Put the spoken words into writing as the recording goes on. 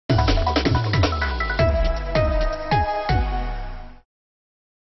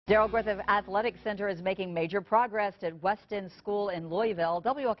Darrell Griffith Athletic Center is making major progress at West End School in Louisville.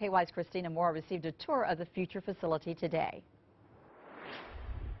 WLKY's Christina Moore received a tour of the future facility today.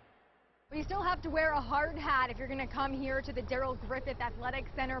 You still have to wear a hard hat if you're going to come here to the Darrell Griffith Athletic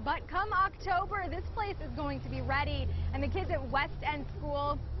Center, but come October, this place is going to be ready, and the kids at West End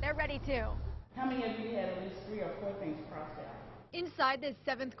School, they're ready too. How many of you had at least 3 or 4 things crossed out? Inside this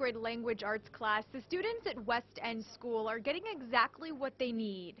 7th grade language arts class, the students at West End School are getting exactly what they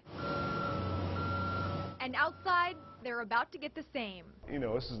need. And outside, they're about to get the same. You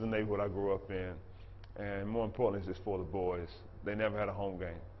know, this is the neighborhood I grew up in, and more importantly, it's for the boys. They never had a home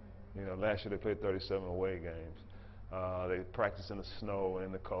game. You know, last year they played 37 away games. They practiced in the snow and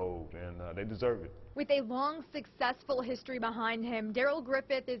in the cold, and they deserve it. With a long, successful history behind him, Darrell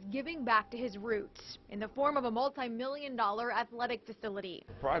Griffith is giving back to his roots in the form of a multi-million-dollar athletic facility.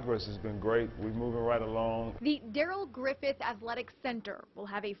 Progress has been great. We're moving right along. The Darrell Griffith Athletic Center will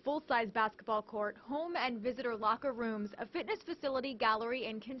have a full-size basketball court, home and visitor locker rooms, a fitness facility, gallery,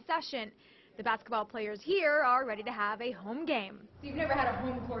 and concession. The basketball players here are ready to have a home game. So you've never had a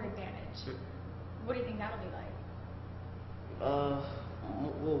home court advantage. What do you think that'll be like?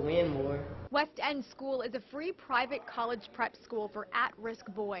 We'll win more. West End School is a free private college prep school for at-risk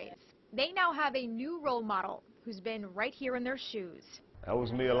boys. They now have a new role model who's been right here in their shoes. That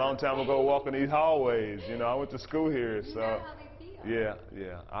was me a long time ago walking these hallways. You know, I went to school here, so. You know how they feel.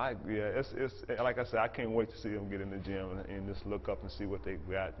 Yeah. It's like I said, I can't wait to see them get in the gym and just look up and see what they've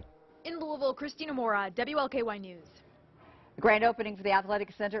got. In Louisville, Christina Moore, WLKY News. The grand opening for the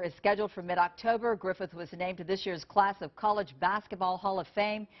Athletic Center is scheduled for mid-October. Griffith was named to this year's class of College Basketball Hall of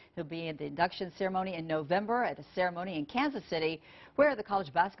Fame. He'll be at the induction ceremony in November at a ceremony in Kansas City, where the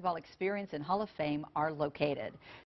College Basketball Experience and Hall of Fame are located.